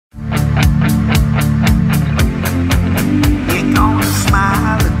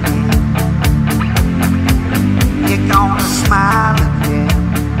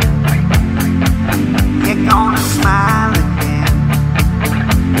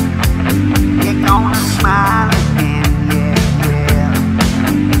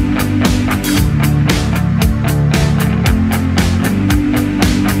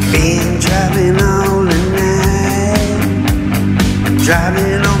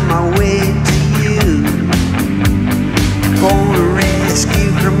gonna rescue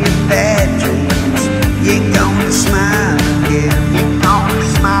from your bad dreams. You're gonna smile again. You're gonna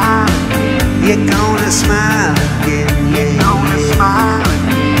smile again. You're gonna smile again. You're gonna smile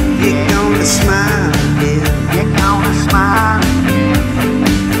again. You're gonna smile again. You're gonna smile again.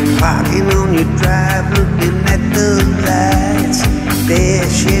 Parking on your drive, looking at the lights. They're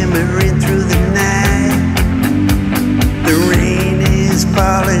shimmering through the night. The rain is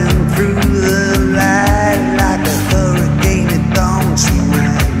falling through the light like a hurricane that don't seem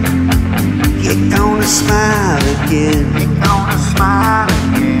right. You're gonna smile again. You're gonna smile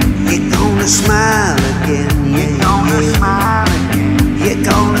again. You're gonna smile again. You're gonna smile again. You're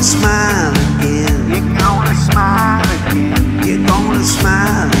gonna smile again. You're gonna smile again. You're gonna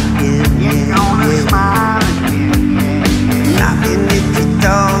smile again. You're gonna smile again. Knocking at your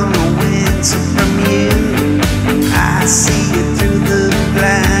door, no answer from you. I see you through the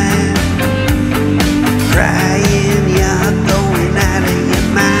blind, crying, you're going out of your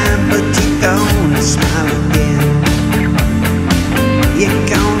mind, but you're gonna smile again. You're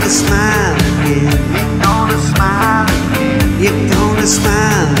gonna smile again. You're gonna smile again. You're gonna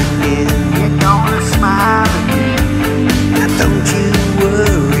smile again. You're gonna smile again. Now don't you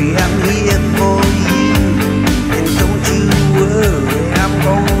worry, I'm here for you. And don't you worry, I'm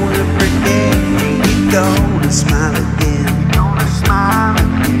gonna protect you. You're gonna smile again. You're gonna smile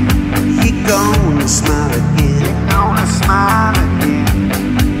again. You're gonna smile again. You're gonna smile again.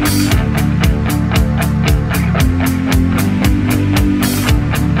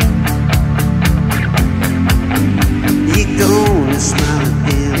 You're gonna smile again. You're gonna smile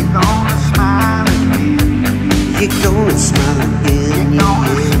again. You're gonna smile again. You're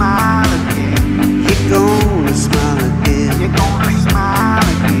gonna smile again. You're gonna smile again. You're gonna smile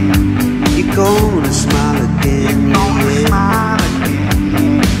again. You're gonna smile again. You're gonna smile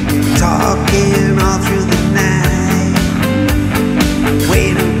again. Talking all through the night,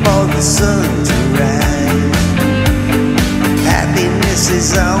 waiting for the sun to rise. Happiness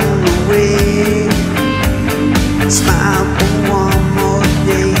is on the way. Smile for one more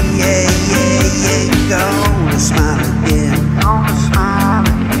day. Yeah, yeah, yeah. You're gonna smile again. You're gonna smile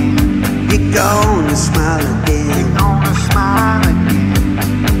again. You're gonna smile again. You're gonna smile again.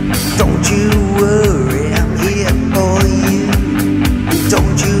 Don't you worry, I'm here for you.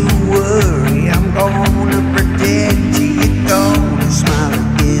 Don't you worry, I'm gonna protect you. You're gonna smile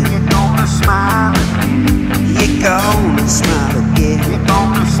again. You're gonna smile again. You're gonna smile again. You're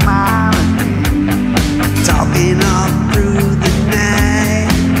gonna smile again. Talking all through the night,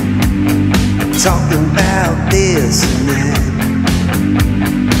 talking about this and that,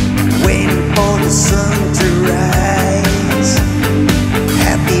 waiting for the sun